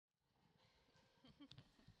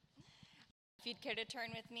If you'd care to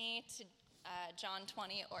turn with me to John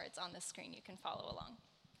 20, or it's on the screen, you can follow along.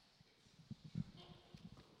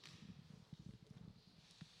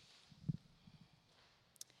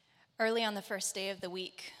 Early on the first day of the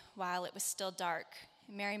week, while it was still dark,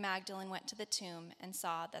 Mary Magdalene went to the tomb and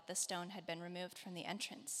saw that the stone had been removed from the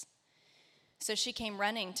entrance. So she came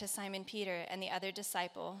running to Simon Peter and the other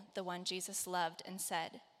disciple, the one Jesus loved, and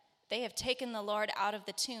said, "They have taken the Lord out of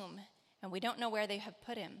the tomb, and we don't know where they have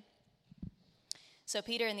put him." So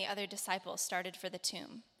Peter and the other disciple started for the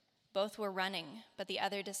tomb. Both were running, but the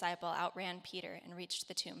other disciple outran Peter and reached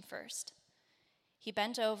the tomb first. He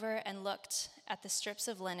bent over and looked at the strips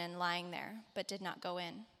of linen lying there, but did not go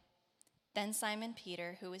in. Then Simon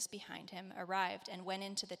Peter, who was behind him, arrived and went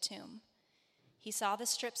into the tomb. He saw the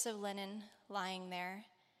strips of linen lying there,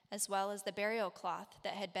 as well as the burial cloth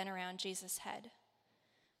that had been around Jesus' head.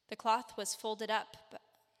 The cloth was folded up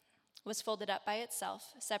by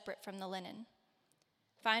itself, separate from the linen.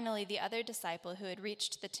 Finally, the other disciple who had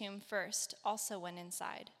reached the tomb first also went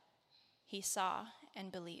inside. He saw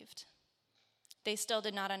and believed. They still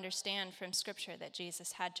did not understand from Scripture that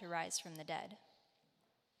Jesus had to rise from the dead.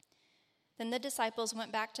 Then the disciples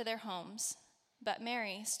went back to their homes, but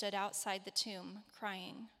Mary stood outside the tomb,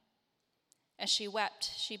 crying. As she wept,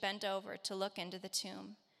 she bent over to look into the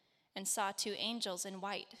tomb and saw two angels in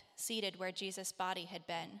white seated where Jesus' body had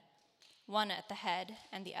been, one at the head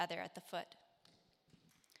and the other at the foot.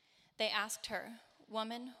 They asked her,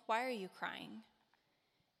 "Woman, why are you crying?"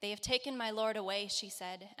 "They have taken my Lord away," she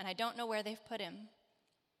said, "and I don't know where they've put him."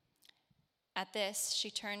 At this, she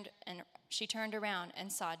turned around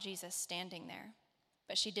and saw Jesus standing there,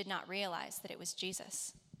 but she did not realize that it was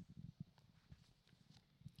Jesus.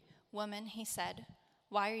 "Woman," he said,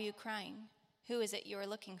 "why are you crying? Who is it you are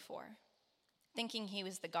looking for?" Thinking he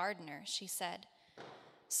was the gardener, she said,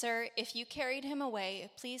 "Sir, if you carried him away,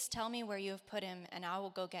 please tell me where you have put him, and I will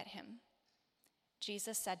go get him."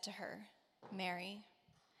 Jesus said to her, "Mary."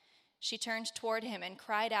 She turned toward him and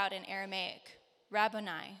cried out in Aramaic,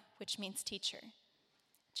 "Rabboni," which means teacher.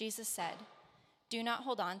 Jesus said, "Do not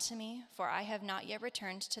hold on to me, for I have not yet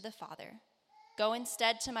returned to the Father. Go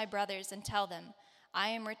instead to my brothers and tell them, I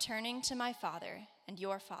am returning to my Father and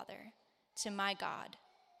your Father, to my God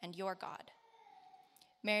and your God."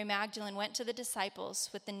 Mary Magdalene went to the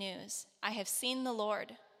disciples with the news, "I have seen the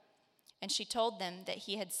Lord," and she told them that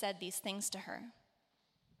he had said these things to her.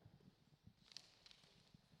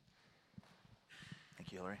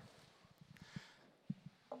 Thank you, Hillary.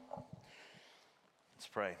 Let's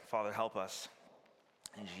pray. Father, help us.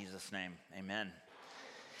 In Jesus' name, amen.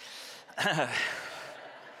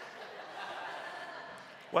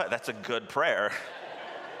 What? That's a good prayer.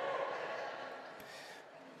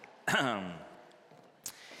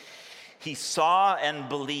 He saw and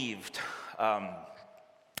believed. How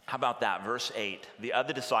about that? Verse 8. The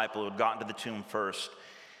other disciple who had gotten to the tomb first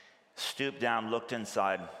stooped down, looked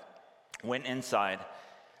inside, went inside.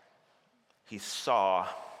 He saw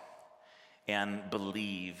and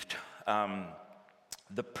believed.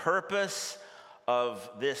 The purpose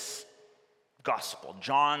of this gospel,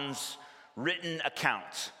 John's written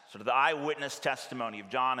account, sort of the eyewitness testimony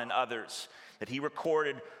of John and others that he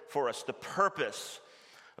recorded for us, the purpose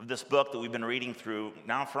of this book that we've been reading through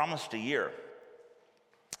now for almost a year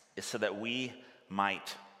is so that we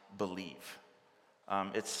might believe.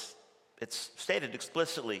 It's stated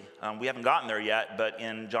explicitly. We haven't gotten there yet, but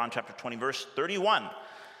in John chapter 20, verse 31,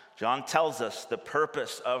 John tells us the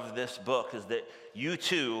purpose of this book is that you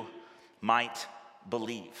too might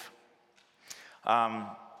believe. And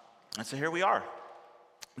so here we are.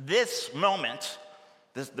 This moment,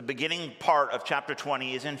 the beginning part of chapter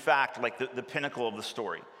 20 is in fact like the pinnacle of the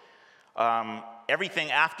story.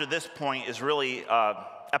 Everything after this point is really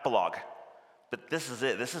epilogue. But this is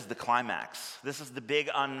it. This is the climax. This is the big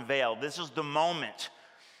unveil. This is the moment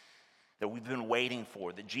that we've been waiting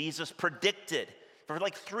for, that Jesus predicted for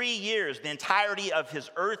like 3 years, the entirety of his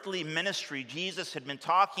earthly ministry. Jesus had been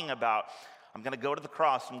talking about, I'm going to go to the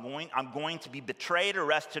cross. I'm going to be betrayed,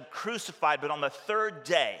 arrested, crucified, but on the third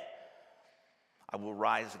day, I will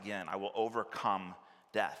rise again. I will overcome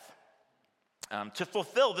death. To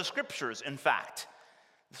fulfill the scriptures, in fact.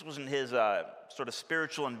 This wasn't his sort of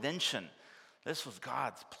spiritual invention. This was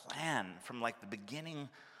God's plan from like the beginning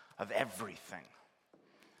of everything.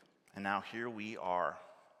 And now here we are.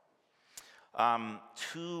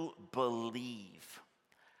 To believe.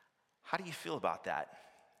 How do you feel about that?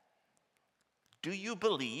 Do you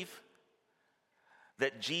believe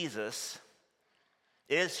that Jesus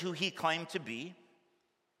is who he claimed to be,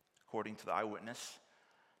 according to the eyewitness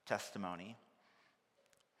testimony?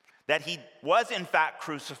 That he was in fact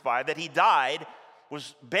crucified, that he died,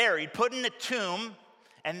 was buried, put in a tomb,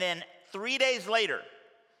 and then 3 days later,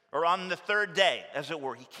 or on the third day, as it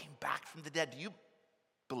were, he came back from the dead. Do you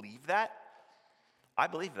believe that? I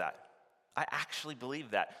believe that. I actually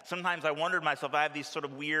believe that. Sometimes I wonder to myself, I have these sort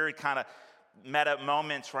of weird kind of meta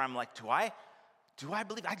moments where I'm like, do I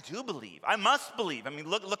believe? I do believe. I must believe. I mean,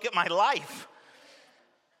 look at my life.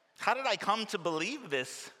 How did I come to believe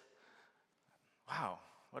this? Wow,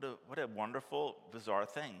 what a wonderful, bizarre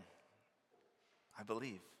thing. I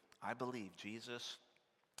believe Jesus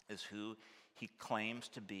is who he claims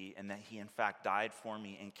to be, and that he in fact died for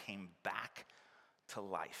me and came back to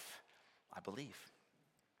life. I believe.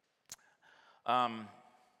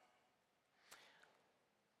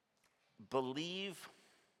 Believe.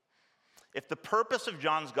 If the purpose of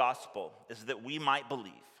John's gospel is that we might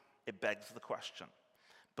believe, it begs the question,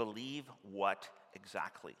 believe what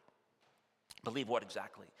exactly? Believe what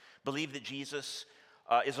exactly? Believe that Jesus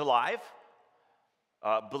is alive.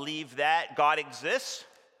 Believe that God exists.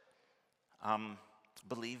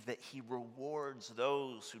 Believe that he rewards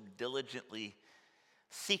those who diligently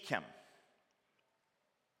seek him.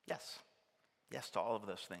 Yes. Yes to all of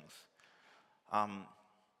those things.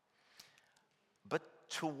 But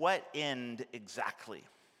to what end exactly?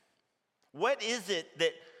 What is it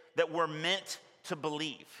that we're meant to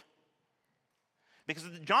believe? Because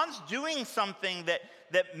John's doing something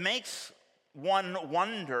that makes one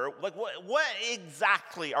wonder, like what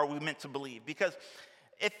exactly are we meant to believe? Because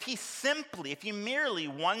if he merely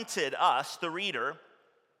wanted us, the reader,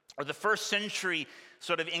 or the first century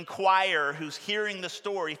sort of inquirer who's hearing the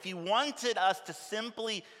story, if he wanted us to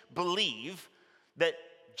simply believe that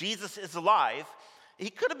Jesus is alive, he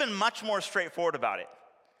could have been much more straightforward about it.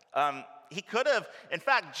 He could have, in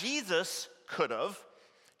fact, Jesus could have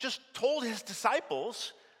just told his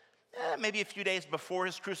disciples, maybe a few days before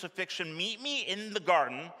his crucifixion, meet me in the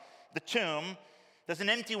garden, the tomb. There's an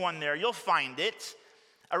empty one there. You'll find it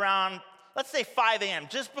around, let's say 5 a.m.,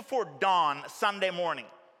 just before dawn, Sunday morning.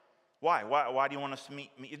 Why? Why do you want us to meet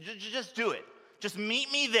me? Just do it. Just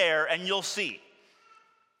meet me there and you'll see.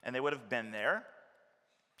 And they would have been there,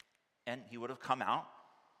 and he would have come out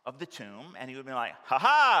of the tomb, and he would be like,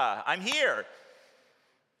 ha, I'm here.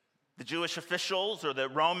 The Jewish officials or the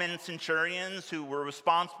Roman centurions who were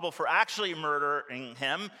responsible for actually murdering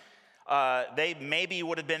him, they maybe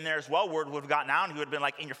would have been there as well. Word would have gotten out, and he would have been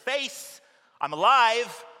like, in your face, I'm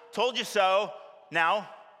alive, told you so, now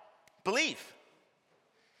believe.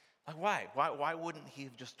 Like, why wouldn't he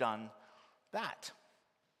have just done that?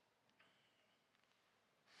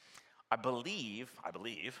 I believe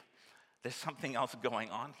there's something else going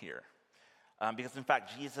on here. Because in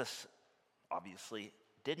fact, Jesus obviously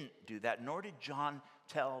didn't do that, nor did John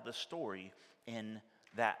tell the story in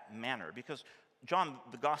that manner. Because John,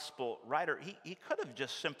 the gospel writer, he could have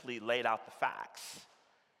just simply laid out the facts.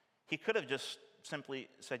 He could have just simply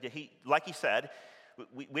said, like he said,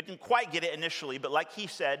 we didn't quite get it initially, but like he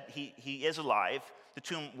said, he is alive. The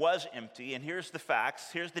tomb was empty, and here's the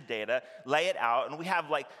facts, here's the data, lay it out, and we have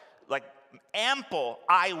like ample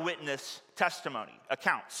eyewitness testimony,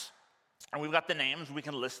 accounts. And we've got the names, we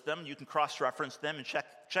can list them, you can cross-reference them and check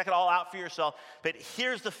it all out for yourself. But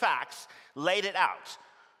here's the facts, laid it out.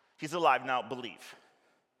 He's alive, now believe.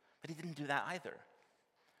 But he didn't do that either.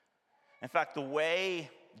 In fact, the way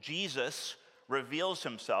Jesus reveals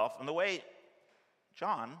himself and the way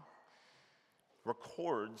John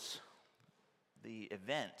records the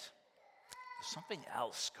event, there's something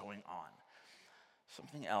else going on.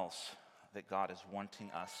 Something else that God is wanting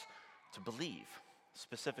us to believe,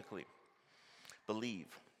 specifically. Believe.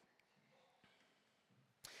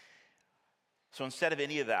 So instead of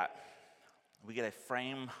any of that, we get a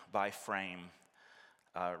frame-by-frame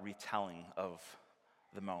retelling of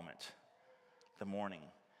the moment, the morning.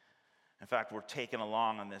 In fact, we're taken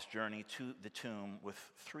along on this journey to the tomb with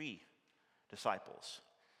 3 disciples.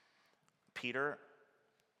 Peter,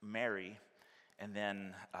 Mary, and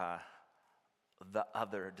then the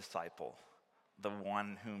other disciple, the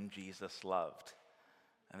one whom Jesus loved.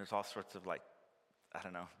 And there's all sorts of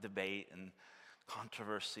debate and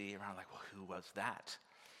controversy around well, who was that?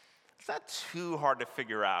 It's not too hard to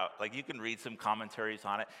figure out. You can read some commentaries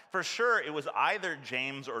on it. For sure, it was either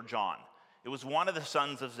James or John. It was one of the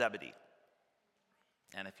sons of Zebedee.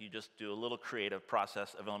 And if you just do a little creative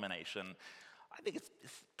process of elimination, I think it's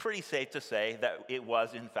pretty safe to say that it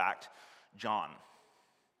was, in fact, John.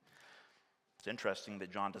 It's interesting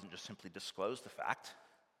that John doesn't just simply disclose the fact,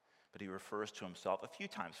 but he refers to himself a few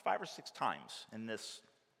times, 5 or 6 times in this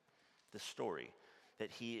story,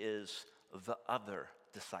 that he is the other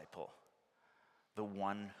disciple, the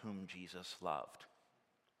one whom Jesus loved.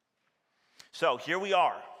 So here we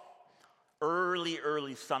are,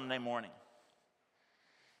 early Sunday morning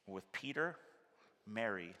with Peter,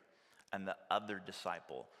 Mary, and the other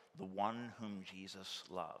disciple, the one whom Jesus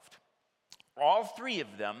loved. All three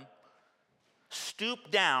of them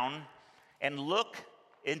stoop down and look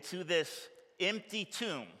into this empty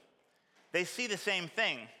tomb. They see the same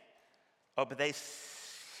thing, but they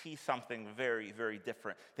see something very, very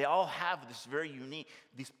different. They all have this very unique,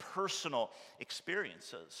 these personal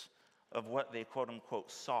experiences of what they quote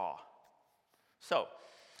unquote saw. So,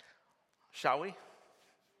 shall we?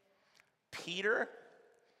 Peter,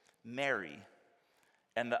 Mary,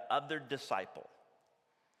 and the other disciple,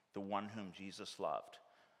 the one whom Jesus loved.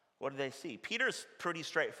 What do they see? Peter's pretty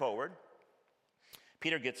straightforward.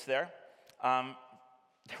 Peter gets there.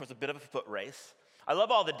 There was a bit of a foot race. I love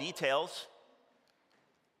all the details.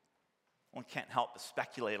 One can't help but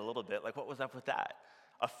speculate a little bit, like what was up with that?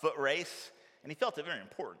 A foot race, and he felt it very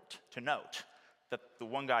important to note that the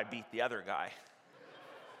one guy beat the other guy.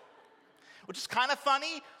 Which is kind of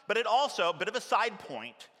funny, but it also, a bit of a side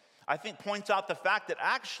point, I think points out the fact that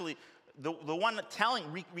actually the one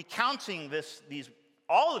recounting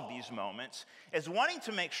all of these moments is wanting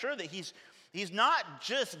to make sure that he's not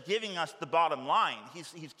just giving us the bottom line.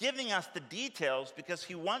 He's giving us the details because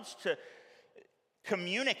he wants to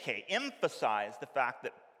communicate, emphasize the fact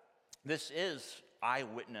that this is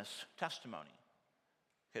eyewitness testimony.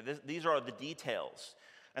 Okay, these are the details.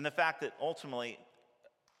 And the fact that ultimately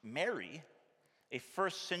Mary, a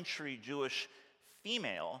first century Jewish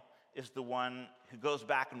female, is the one who goes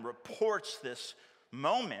back and reports this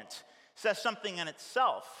moment, says something in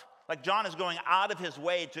itself. Like John is going out of his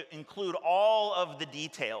way to include all of the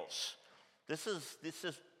details. This is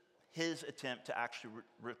his attempt to actually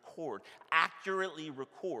accurately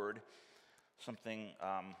record something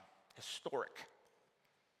historic.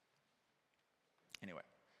 Anyway,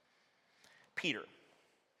 Peter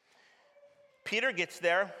gets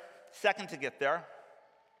there, second to get there,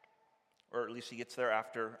 or at least he gets there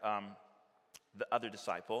after the other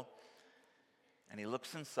disciple, and he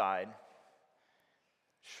looks inside.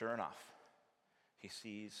 Sure enough, he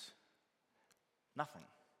sees nothing.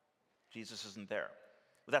 Jesus isn't there.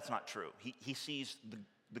 But that's not true. He sees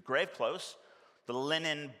the grave clothes, the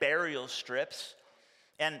linen burial strips,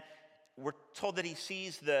 and we're told that he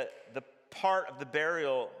sees the part of the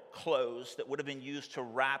burial clothes that would have been used to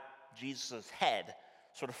wrap Jesus' head,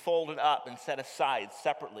 sort of folded up and set aside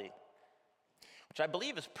separately, which I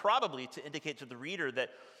believe is probably to indicate to the reader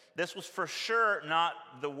that this was for sure not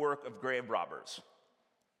the work of grave robbers.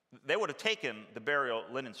 They would have taken the burial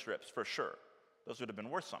linen strips for sure. Those would have been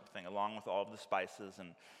worth something, along with all of the spices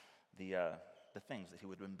and the things that he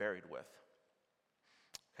would have been buried with.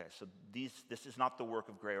 Okay, so this is not the work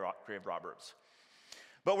of grave robbers.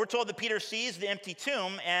 But we're told that Peter sees the empty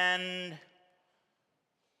tomb, and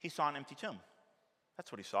he saw an empty tomb.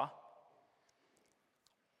 That's what he saw.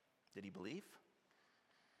 Did he believe?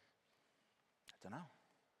 I don't know.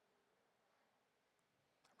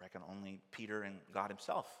 I reckon only Peter and God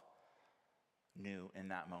himself knew in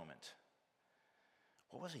that moment.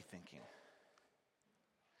 What was he thinking?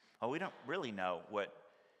 Well, we don't really know what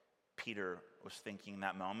Peter was thinking in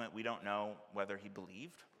that moment. We don't know whether he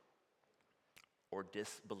believed or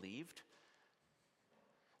disbelieved.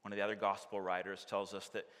 One of the other gospel writers tells us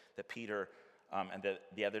that Peter and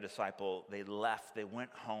the other disciple, they went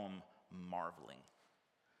home marveling,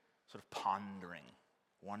 sort of pondering,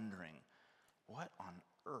 wondering, what on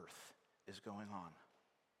earth is going on?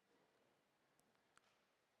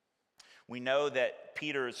 We know that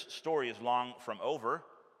Peter's story is long from over.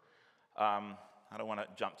 I don't want to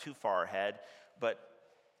jump too far ahead, but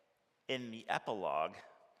in the epilogue,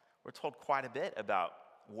 we're told quite a bit about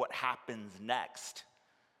what happens next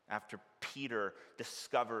after Peter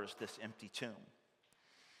discovers this empty tomb.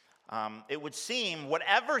 It would seem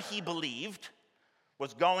whatever he believed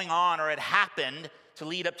was going on or had happened to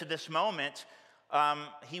lead up to this moment,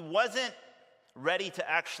 he wasn't ready to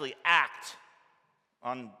actually act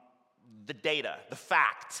on the data, the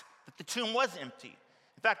fact that the tomb was empty.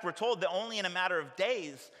 In fact, we're told that only in a matter of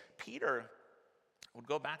days, Peter would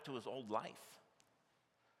go back to his old life.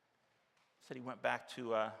 Said he went back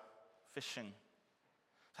to fishing.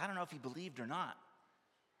 I don't know if he believed or not.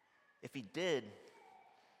 If he did,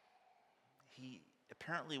 he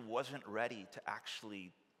apparently wasn't ready to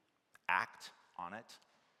actually act on it.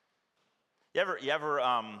 You ever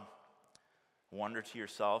wonder to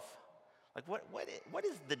yourself, like, what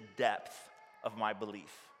is the depth of my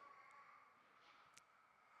belief?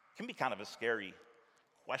 It can be kind of a scary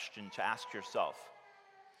question to ask yourself.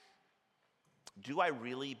 Do I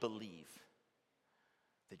really believe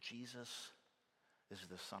that Jesus is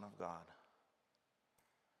the Son of God?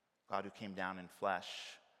 God who came down in flesh,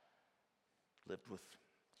 lived with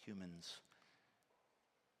humans,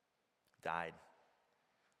 died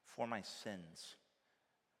for my sins,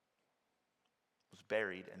 was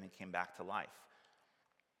buried, and then came back to life.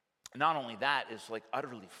 Not only that, is like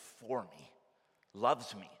utterly for me,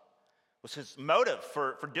 loves me, was his motive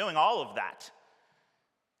for doing all of that.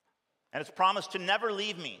 And has promised to never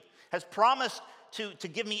leave me, has promised to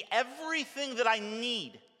give me everything that I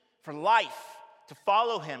need for life, to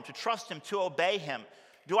follow him, to trust him, to obey him.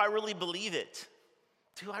 Do I really believe it?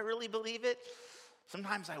 Do I really believe it?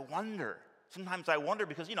 Sometimes I wonder.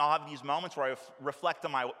 Because, I'll have these moments where I reflect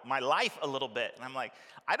on my life a little bit. And I'm like,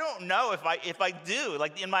 I don't know if I do,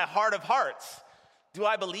 like in my heart of hearts. Do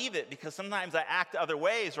I believe it? Because sometimes I act other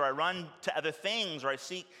ways, or I run to other things, or I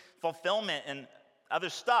seek fulfillment in other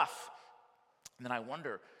stuff. And then I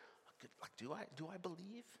wonder, like, do I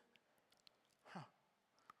believe?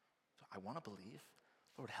 I want to believe.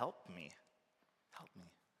 Lord, help me. Help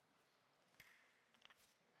me.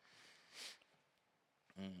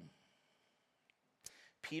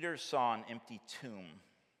 Peter saw an empty tomb.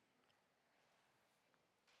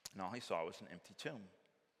 And all he saw was an empty tomb.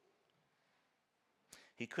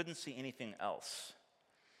 He couldn't see anything else.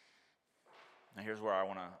 Now here's where I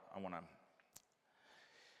want to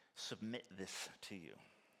submit this to you.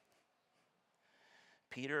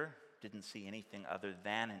 Peter didn't see anything other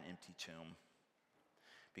than an empty tomb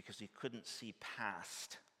because he couldn't see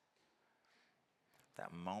past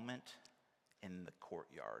that moment in the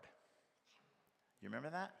courtyard. You remember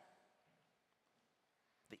that?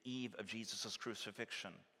 The eve of Jesus'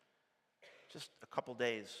 crucifixion, just a couple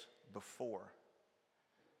days before.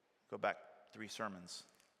 Go back 3 sermons.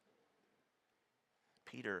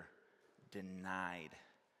 Peter denied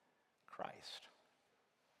Christ.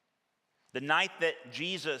 The night that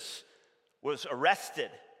Jesus was arrested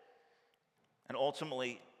and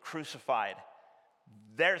ultimately crucified,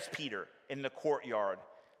 there's Peter in the courtyard,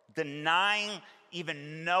 denying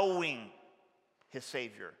even knowing his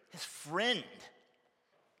Savior, his friend,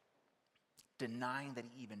 denying that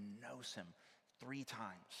he even knows him 3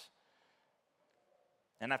 times.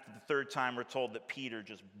 And after the 3rd time, we're told that Peter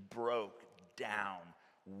just broke down,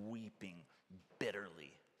 weeping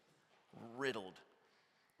bitterly, riddled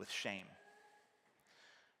with shame.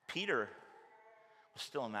 Peter was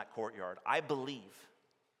still in that courtyard. I believe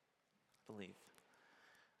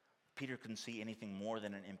Peter couldn't see anything more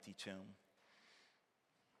than an empty tomb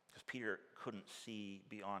because Peter couldn't see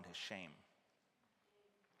beyond his shame.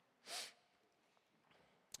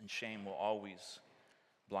 And shame will always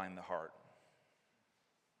blind the heart.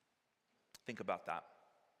 Think about that.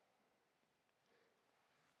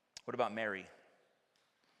 What about Mary?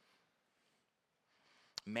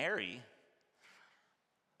 Mary,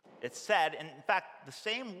 it's said, and in fact, the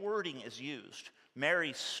same wording is used.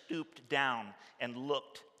 Mary stooped down and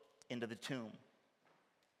looked into the tomb.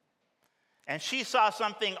 And she saw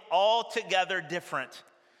something altogether different.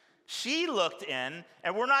 She looked in,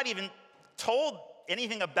 and we're not even told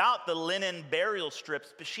anything about the linen burial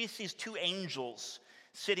strips, but she sees 2 angels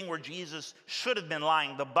sitting where Jesus should have been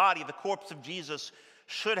lying. The body, the corpse of Jesus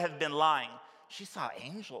should have been lying. She saw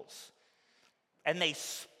angels. And they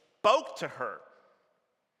spoke to her.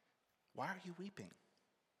 Why are you weeping?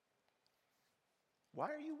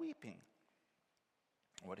 Why are you weeping?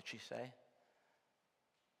 What did she say?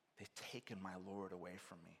 They've taken my Lord away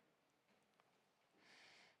from me.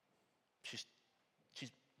 She's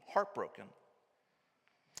heartbroken.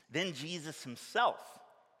 Then Jesus himself.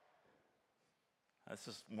 This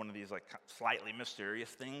is one of these like slightly mysterious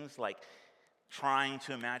things, like trying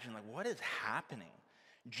to imagine like what is happening.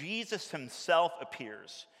 Jesus himself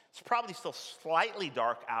appears. It's probably still slightly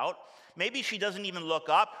dark out. Maybe she doesn't even look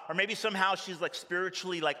up, or maybe somehow she's like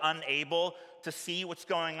spiritually like unable to see what's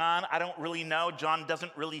going on. I don't really know. John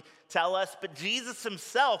doesn't really tell us, but Jesus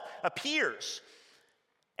himself appears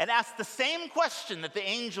and asks the same question that the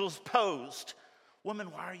angels posed.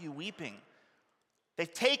 Woman, why are you weeping?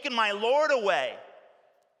 They've taken my Lord away.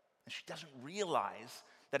 And she doesn't realize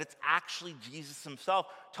that it's actually Jesus himself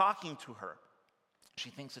talking to her. She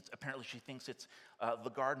thinks it's the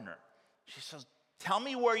gardener. She says, tell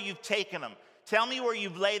me where you've taken him. Tell me where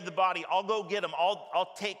you've laid the body. I'll go get him.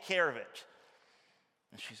 I'll take care of it.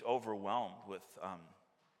 And she's overwhelmed with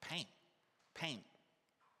pain.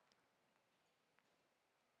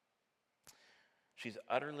 She's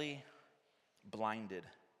utterly blinded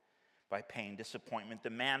by pain, disappointment. The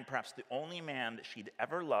man, perhaps the only man that she'd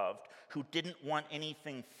ever loved, who didn't want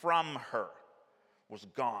anything from her, was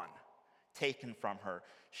gone, taken from her.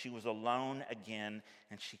 She was alone again,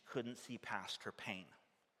 and she couldn't see past her pain.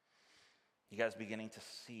 You guys beginning to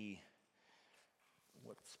see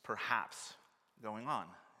what's perhaps going on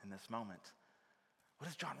in this moment? What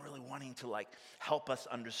is John really wanting to help us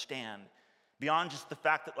understand beyond just the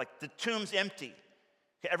fact that the tomb's empty?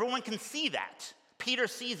 Okay, everyone can see that. Peter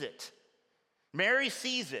sees it. Mary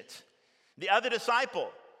sees it. The other disciple,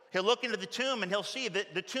 he'll look into the tomb and he'll see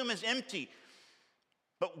that the tomb is empty.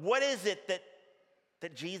 But what is it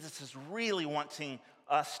that Jesus is really wanting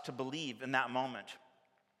us to believe in that moment?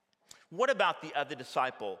 What about the other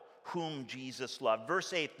disciple whom Jesus loved?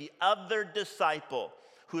 Verse 8, the other disciple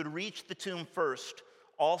who had reached the tomb first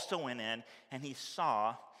also went in, and he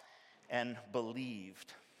saw and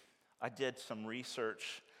believed. I did some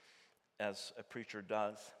research, as a preacher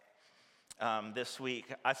does, this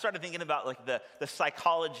week. I started thinking about the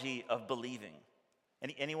psychology of believing.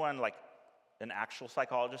 Anyone an actual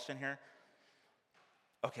psychologist in here?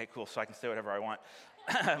 Okay, cool, so I can say whatever I want.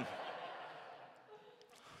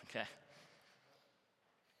 Okay.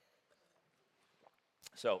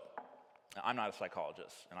 So, I'm not a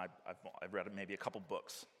psychologist, and I've read maybe a couple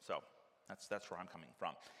books, so that's where I'm coming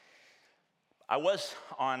from. I was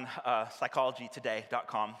on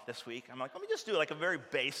psychologytoday.com this week. I'm let me just do a very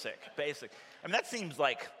basic. I mean, that seems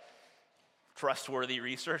like trustworthy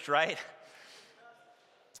research, right?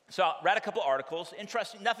 So I read a couple articles,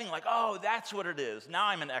 interesting, nothing oh, that's what it is, now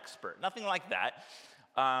I'm an expert, nothing like that.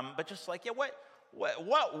 But just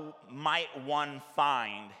what might one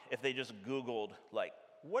find if they just Googled,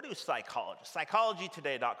 what do psychologists,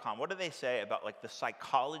 psychologytoday.com, what do they say about the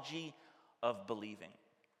psychology of believing?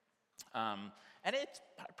 And it's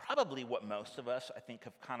probably what most of us, I think,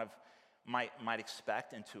 have kind of might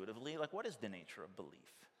expect intuitively. What is the nature of belief?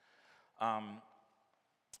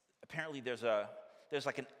 Apparently there's an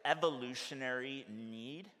evolutionary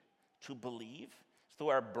need to believe. It's the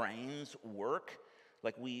way our brains work.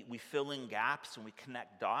 We fill in gaps and we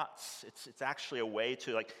connect dots. It's actually a way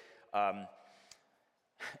to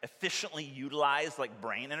efficiently utilize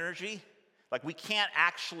brain energy. We can't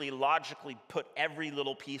actually logically put every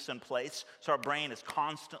little piece in place, so our brain is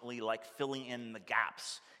constantly filling in the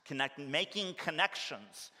gaps, making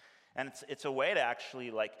connections. And it's a way to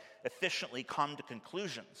actually efficiently come to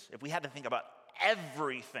conclusions. If we had to think about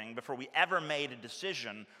everything before we ever made a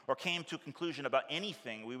decision or came to a conclusion about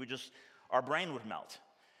anything, our brain would melt.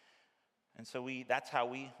 And so that's how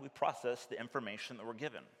we process the information that we're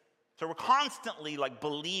given. So we're constantly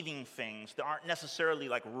believing things that aren't necessarily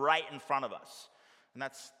right in front of us. And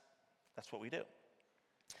that's what we do.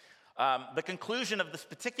 The conclusion of this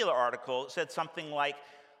particular article said something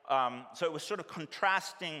so it was sort of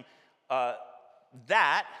contrasting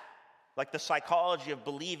that, the psychology of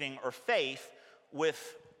believing or faith,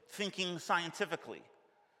 with thinking scientifically.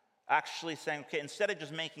 Actually saying, okay, instead of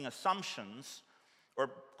just making assumptions or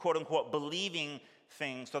quote unquote believing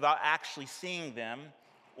things without actually seeing them,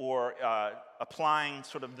 or applying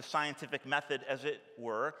sort of the scientific method, as it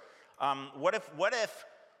were. What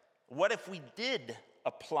if we did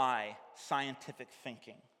apply scientific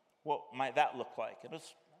thinking? What might that look like?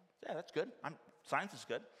 That's good. Science is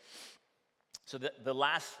good. So the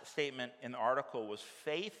last statement in the article was,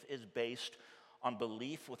 faith is based on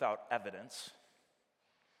belief without evidence,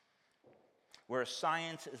 whereas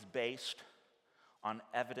science is based on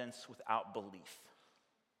evidence without belief.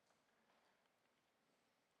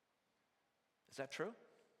 Is that true?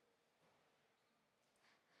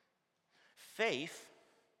 Faith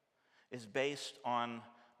is based on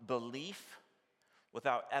belief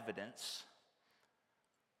without evidence,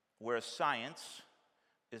 whereas science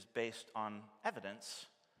is based on evidence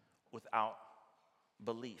without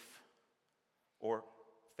belief or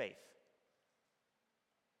faith.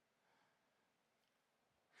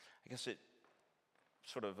 I guess it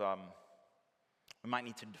sort of, we might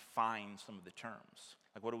need to define some of the terms.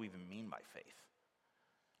 What do we even mean by faith?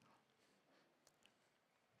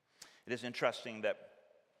 It is interesting that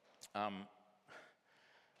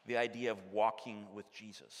the idea of walking with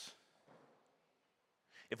Jesus.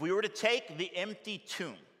 If we were to take the empty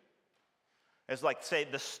tomb as say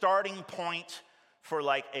the starting point for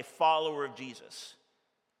a follower of Jesus.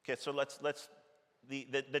 Okay, so let's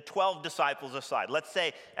the 12 disciples aside. Let's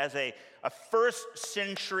say as a first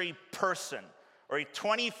century person or a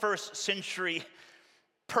 21st century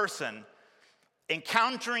person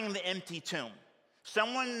encountering the empty tomb.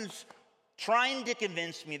 Someone's trying to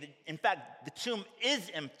convince me that, in fact, the tomb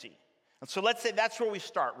is empty. And so let's say that's where we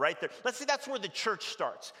start, right there. Let's say that's where the church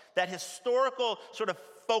starts, that historical sort of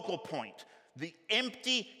focal point, the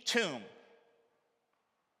empty tomb.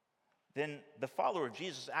 Then the follower of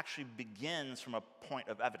Jesus actually begins from a point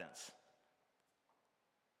of evidence.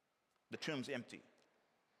 The tomb's empty.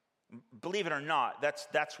 Believe it or not,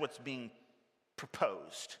 that's what's being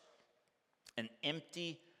proposed. An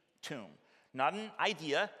empty tomb. Not an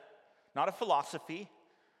idea, not a philosophy,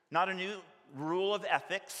 not a new rule of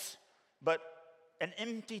ethics, but an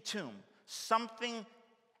empty tomb. Something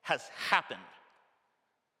has happened.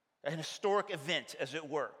 An historic event, as it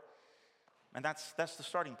were. And that's the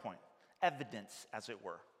starting point. Evidence, as it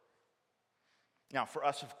were. Now, for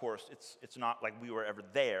us, of course, it's not like we were ever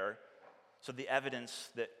there. So the evidence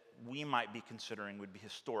that we might be considering would be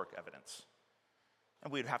historic evidence.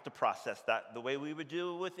 And we'd have to process that the way we would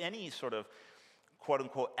do with any sort of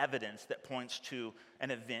quote-unquote evidence that points to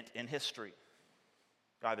an event in history.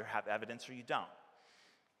 You either have evidence or you don't.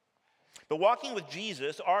 But walking with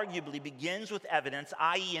Jesus arguably begins with evidence,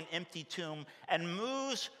 i.e. an empty tomb, and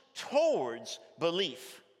moves towards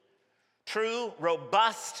belief. True,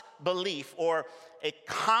 robust belief, or a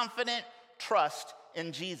confident trust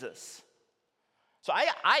in Jesus. So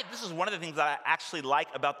this is one of the things that I actually like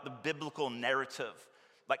about the biblical narrative,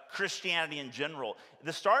 like Christianity in general.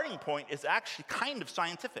 The starting point is actually kind of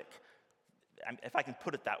scientific, if I can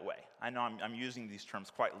put it that way. I know I'm using these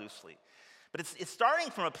terms quite loosely. But it's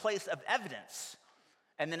starting from a place of evidence,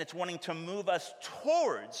 and then it's wanting to move us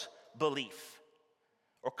towards belief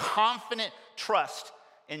or confident trust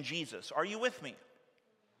in Jesus. Are you with me?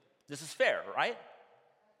 This is fair, right?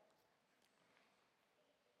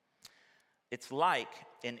 It's like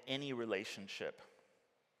in any relationship.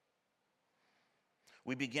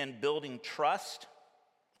 We begin building trust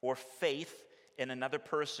or faith in another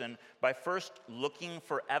person by first looking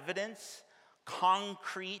for evidence,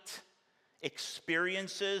 concrete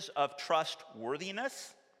experiences of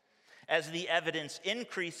trustworthiness. As the evidence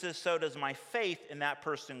increases, so does my faith in that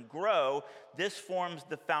person grow. This forms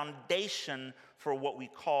the foundation for what we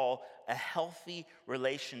call a healthy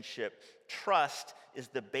relationship. Trust is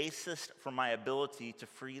the basis for my ability to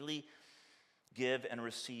freely give and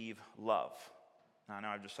receive love. Now, I know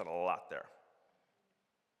I've just said a lot there.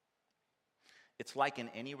 It's like in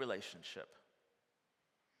any relationship.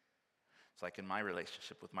 It's like in my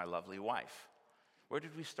relationship with my lovely wife. Where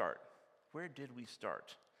did we start? Where did we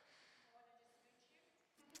start?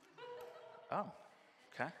 Oh,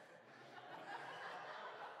 okay.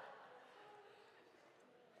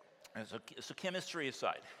 And so chemistry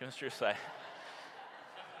aside,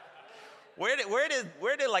 where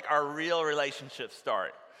did like our real relationship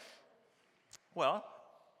start? Well,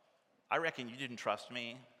 I reckon you didn't trust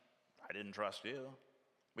me. I didn't trust you.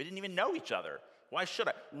 We didn't even know each other. Why should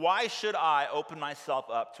I? Why should I open myself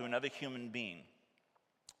up to another human being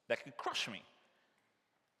that could crush me,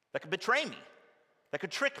 that could betray me, that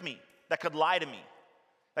could trick me, that could lie to me,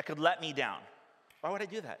 that could let me down? Why would I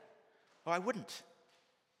do that? Oh, I wouldn't.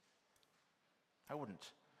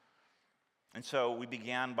 And so we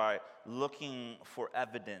began by looking for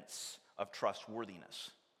evidence of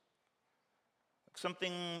trustworthiness.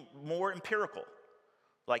 Something more empirical.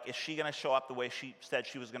 Like, is she going to show up the way she said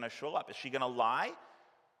she was going to show up? Is she going to lie?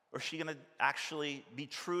 Or is she going to actually be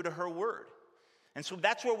true to her word? And so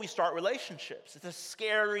that's where we start relationships. It's a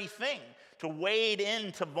scary thing to wade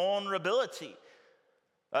into vulnerability,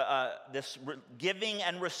 giving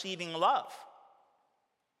and receiving love.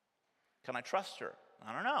 Can I trust her?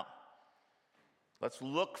 I don't know. Let's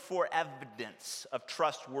look for evidence of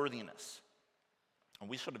trustworthiness. And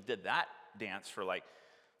we sort of did that dance for like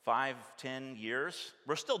 5, 10 years.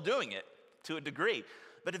 We're still doing it to a degree.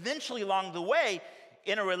 But eventually along the way,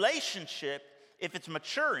 in a relationship, if it's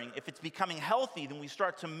maturing, if it's becoming healthy, then we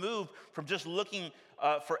start to move from just looking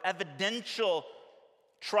for evidential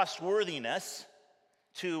trustworthiness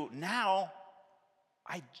to now,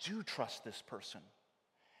 I do trust this person.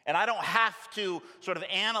 And I don't have to sort of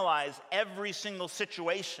analyze every single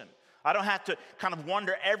situation. I don't have to kind of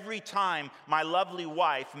wonder every time my lovely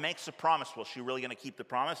wife makes a promise. Well, is she really going to keep the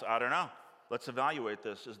promise? I don't know. Let's evaluate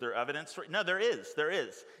this. Is there evidence? No, there is. There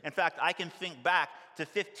is. In fact, I can think back to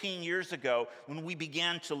 15 years ago when we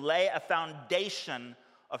began to lay a foundation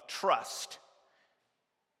of trust.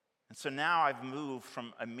 And so now I've moved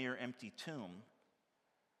from a mere empty tomb,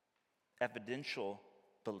 evidential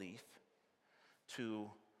belief, to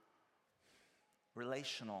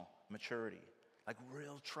relational maturity, like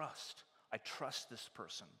real trust. I trust this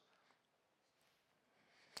person.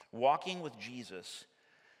 Walking with Jesus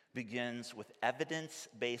begins with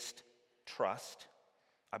evidence-based trust.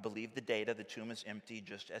 I believe the data, the tomb is empty,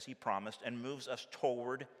 just as he promised, and moves us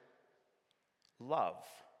toward love.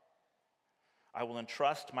 I will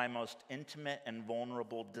entrust my most intimate and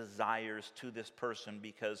vulnerable desires to this person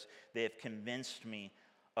because they have convinced me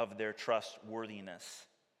of their trustworthiness.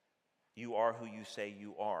 You are who you say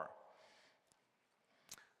you are.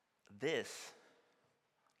 This,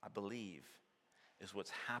 I believe, is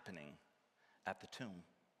what's happening at the tomb.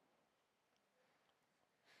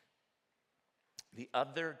 The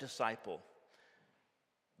other disciple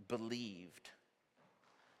believed.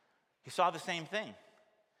 He saw the same thing.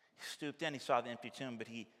 He stooped in, he saw the empty tomb, but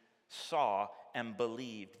he saw and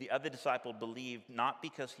believed. The other disciple believed not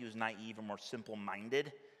because he was naive or more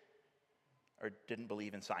simple-minded or didn't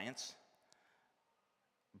believe in science,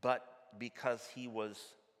 but because he was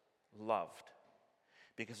loved,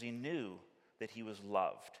 because he knew that he was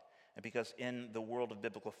loved, and because in the world of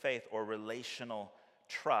biblical faith or relational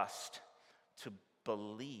trust, to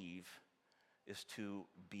believe is to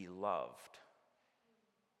be loved.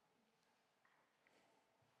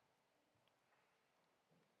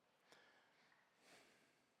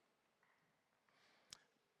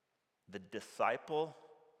 The disciple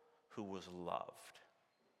who was loved,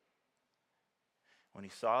 when he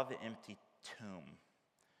saw the empty tomb,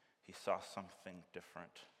 he saw something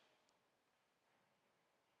different.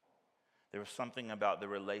 There was something about the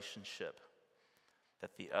relationship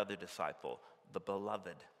that the other disciple, the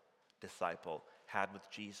beloved disciple, had with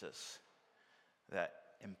Jesus that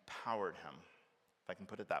empowered him, if I can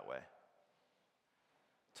put it that way,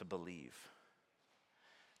 to believe.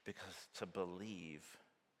 Because to believe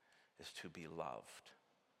is to be loved.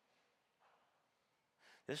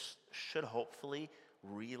 This should hopefully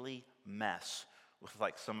really mess with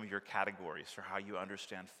like some of your categories for how you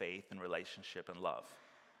understand faith and relationship and love.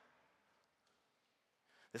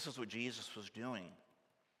 This is what Jesus was doing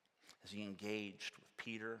as he engaged with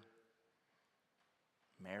Peter,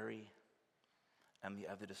 Mary, and the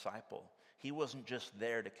other disciple. He wasn't just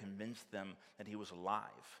there to convince them that he was alive.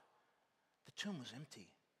 The tomb was empty.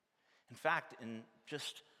 In fact, in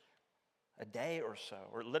just a day or so,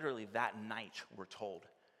 or literally that night, we're told,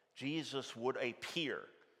 Jesus would appear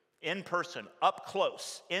in person, up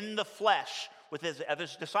close, in the flesh, with his other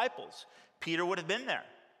disciples. Peter would have been there.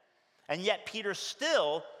 And yet Peter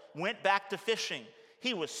still went back to fishing.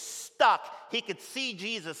 He was stuck. He could see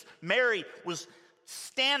Jesus. Mary was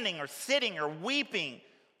standing or sitting or weeping,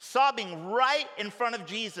 sobbing right in front of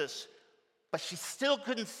Jesus, but she still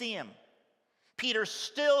couldn't see him. Peter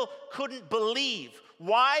still couldn't believe.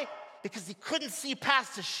 Why? Because he couldn't see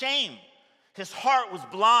past his shame. His heart was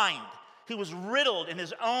blind. He was riddled in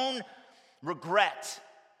his own regret.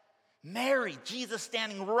 Mary, Jesus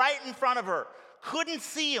standing right in front of her, couldn't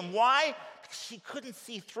see him. Why? Because she couldn't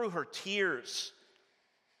see through her tears,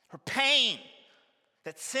 her pain,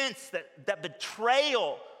 that sense, that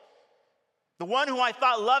betrayal. The one who I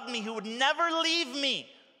thought loved me, who would never leave me,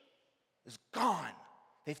 is gone.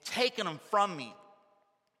 They've taken him from me.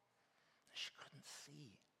 She couldn't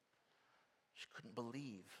see. She couldn't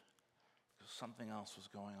believe because something else was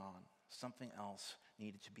going on. Something else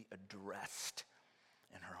needed to be addressed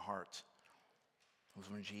in her heart. It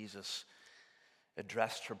was when Jesus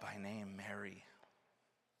addressed her by name, Mary.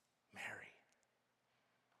 Mary.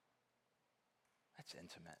 That's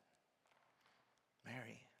intimate.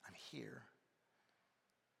 Mary, I'm here.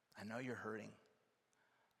 I know you're hurting.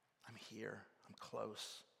 I'm here. I'm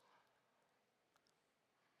close.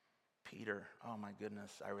 Peter, oh my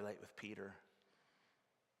goodness, I relate with Peter.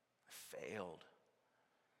 I failed.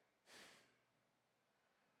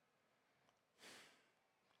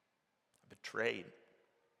 I betrayed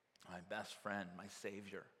my best friend, my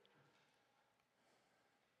Savior.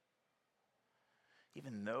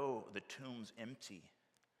 Even though the tomb's empty,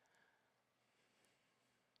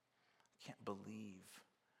 I can't believe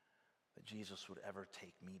that Jesus would ever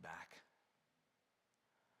take me back.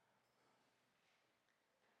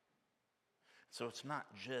 So it's not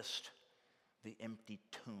just the empty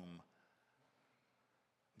tomb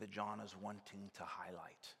that John is wanting to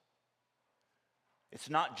highlight. It's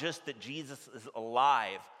not just that Jesus is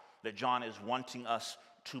alive that John is wanting us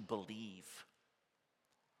to believe.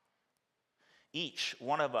 Each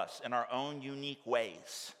one of us in our own unique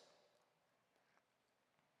ways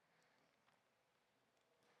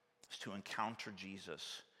is to encounter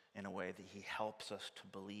Jesus in a way that he helps us to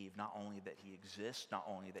believe not only that he exists, not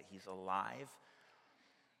only that he's alive,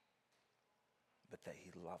 but that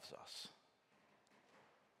he loves us.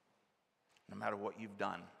 No matter what you've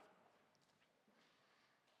done,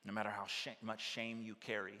 no matter how much shame you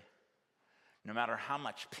carry, no matter how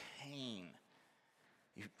much pain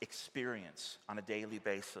you experience on a daily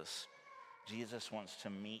basis, Jesus wants to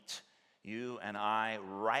meet you and I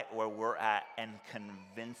right where we're at and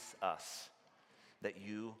convince us that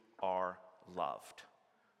you are loved.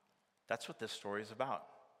 That's what this story is about.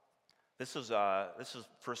 This is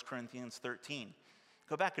 1 Corinthians 13.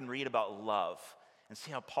 Go back and read about love and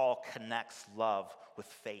see how Paul connects love with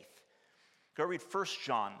faith. Go read 1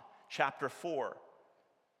 John chapter 4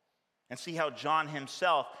 and see how John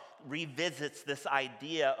himself revisits this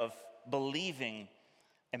idea of believing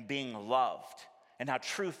and being loved. and how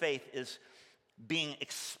true faith is being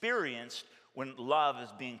experienced when love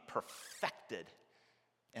is being perfected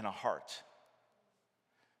in a heart.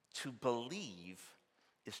 To believe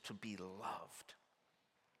is to be loved.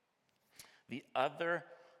 The other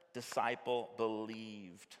disciple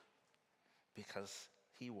believed because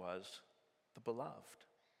he was the beloved.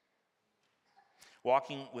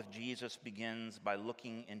 Walking with Jesus begins by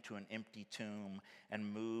looking into an empty tomb and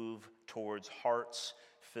move towards hearts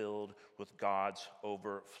filled with God's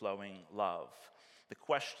overflowing love. The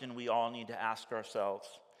question we all need to ask ourselves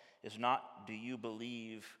is not, do you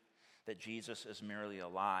believe that Jesus is merely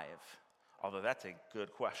alive? Although that's a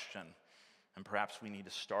good question, and perhaps we need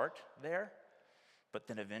to start there. But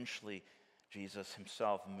then eventually, Jesus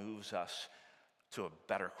himself moves us to a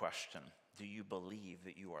better question. Do you believe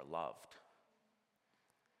that you are loved?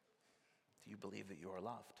 Do you believe that you are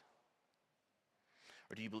loved?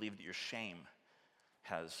 Or do you believe that your shame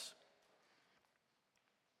has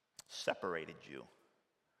separated you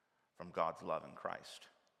from God's love in Christ?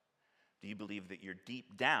 Do you believe that you're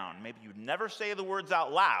deep down, maybe you'd never say the words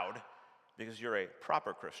out loud because you're a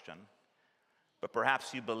proper Christian, but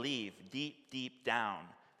perhaps you believe deep, deep down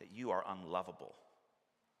that you are unlovable.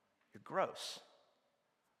 You're gross.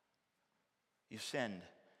 You've sinned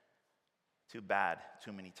too bad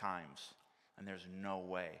too many times, and there's no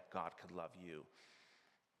way God could love you.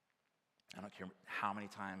 I don't care how many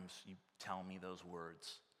times you tell me those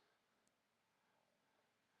words,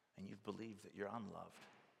 and you've believed that you're unloved.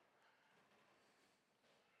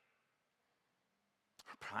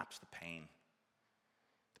 Or perhaps the pain.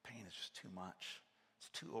 The pain is just too much. It's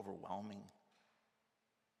too overwhelming.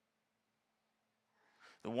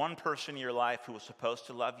 The one person in your life who was supposed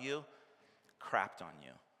to love you crapped on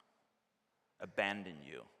you, abandoned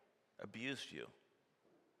you, abused you,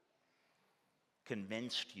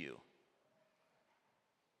 convinced you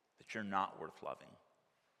that you're not worth loving.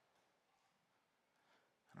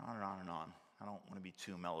 And on and on and on. I don't want to be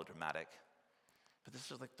too melodramatic, but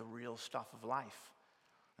this is like the real stuff of life.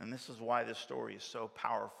 And this is why this story is so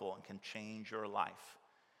powerful and can change your life.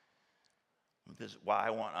 This is why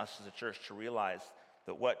I want us as a church to realize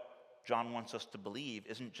that what John wants us to believe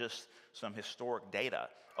isn't just some historic data.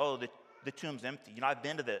 Oh, the tomb's empty. You know, I've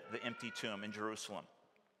been to the empty tomb in Jerusalem.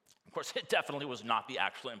 Of course, it definitely was not the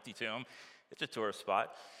actual empty tomb. It's a tourist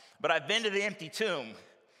spot. But I've been to the empty tomb.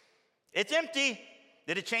 It's empty.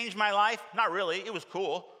 Did it change my life? Not really. It was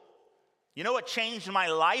cool. You know what changed my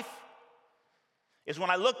life? Is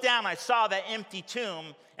when I looked down, I saw that empty tomb,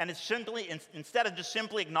 and it's simply, instead of just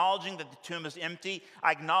simply acknowledging that the tomb is empty,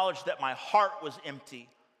 I acknowledged that my heart was empty,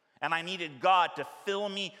 and I needed God to fill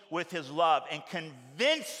me with his love and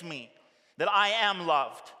convince me that I am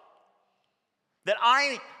loved, that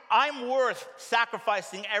I'm worth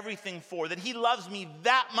sacrificing everything for, that he loves me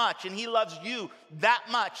that much, and he loves you that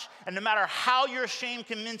much, and no matter how your shame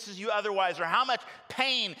convinces you otherwise, or how much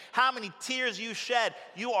pain, how many tears you shed,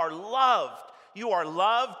 you are loved. You are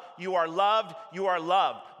loved, you are loved, you are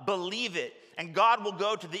loved. Believe it. And God will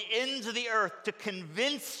go to the ends of the earth to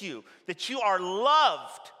convince you that you are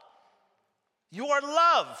loved. You are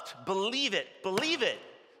loved. Believe it. Believe it.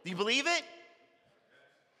 Do you believe it?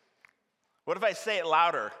 What if I say it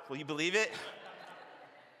louder? Will you believe it?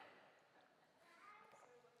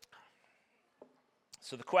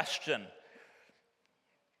 So the question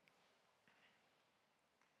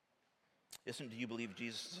isn't do you believe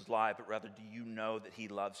Jesus is alive, but rather do you know that he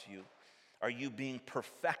loves you? Are you being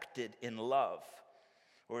perfected in love?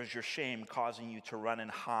 Or is your shame causing you to run and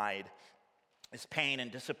hide? Is pain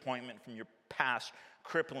and disappointment from your past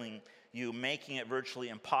crippling you, making it virtually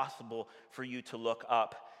impossible for you to look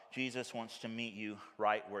up? Jesus wants to meet you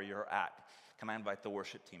right where you're at. Can I invite the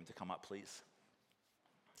worship team to come up, please?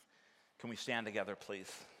 Can we stand together,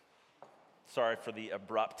 please? Sorry for the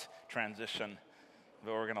abrupt transition,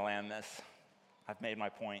 but we're going to land this. I've made my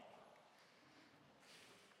point.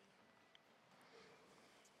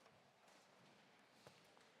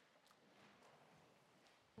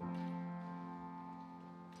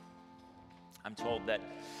 I'm told that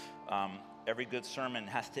every good sermon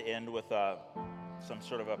has to end with some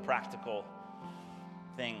sort of a practical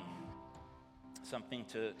thing, something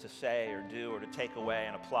to say or do or to take away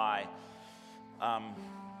and apply.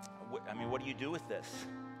 What do you do with this?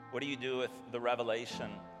 What do you do with the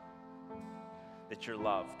revelation that you're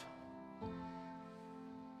loved?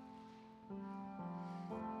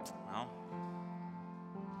 Well,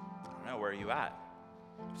 I don't know. Where are you at?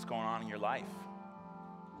 What's going on in your life?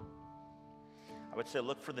 I would say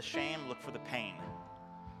look for the shame, look for the pain.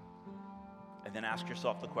 And then ask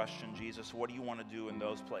yourself the question, Jesus, what do you want to do in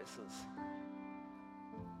those places?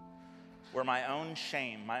 where my own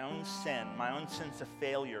shame, my own sin, my own sense of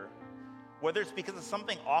failure, whether it's because of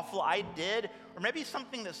something awful I did, or maybe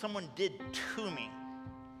something that someone did to me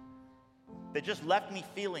that just left me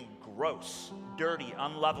feeling gross, dirty,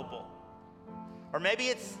 unlovable. Or maybe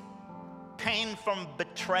it's pain from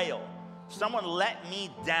betrayal. Someone let me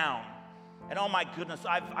down. And oh my goodness,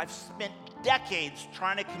 I've spent decades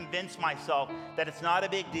trying to convince myself that it's not a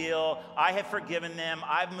big deal. I have forgiven them.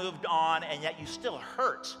 I've moved on. And yet you still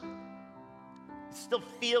hurt. You still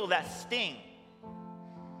feel that sting.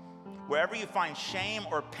 Wherever you find shame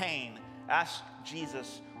or pain, ask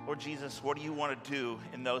Jesus, Lord Jesus, what do you want to do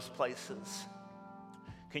in those places?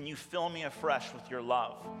 Can you fill me afresh with your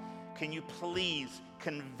love? Can you please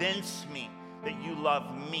convince me that you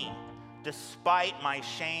love me despite my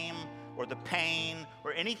shame or the pain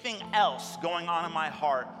or anything else going on in my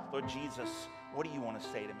heart? Lord Jesus, what do you want to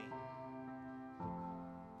say to me?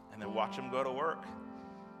 And then watch him go to work.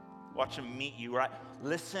 Watch him meet you, right?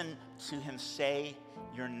 Listen to him say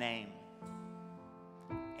your name.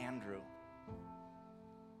 Andrew,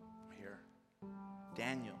 I'm here.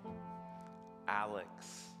 Daniel,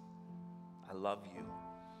 Alex, I love you.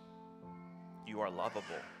 You are lovable.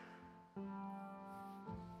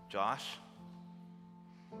 Josh,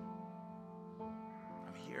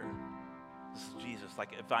 I'm here. This is Jesus.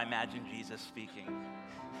 Like if I imagine Jesus speaking.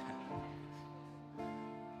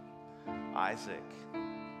 Isaac,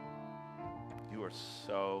 you are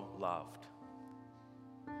so loved.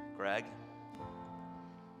 Greg,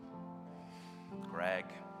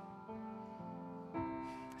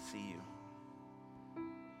 I see you.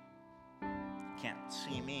 You can't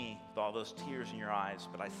see me with all those tears in your eyes,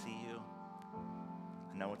 but I see you.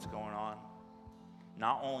 I know what's going on.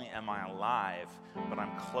 Not only am I alive, but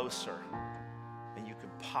I'm closer than you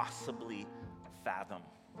could possibly fathom.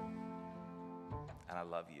 And I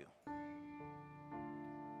love you.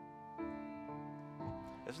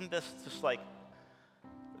 Isn't this just like,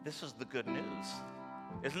 this is the good news?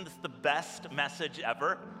 Isn't this the best message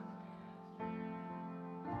ever?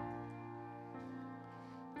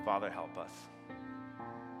 Father, help us.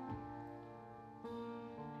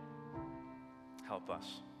 Help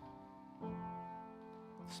us.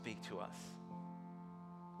 Speak to us.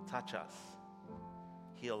 Touch us.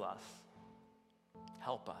 Heal us.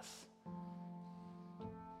 Help us.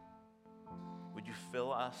 Would you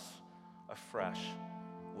fill us afresh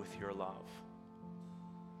with your love?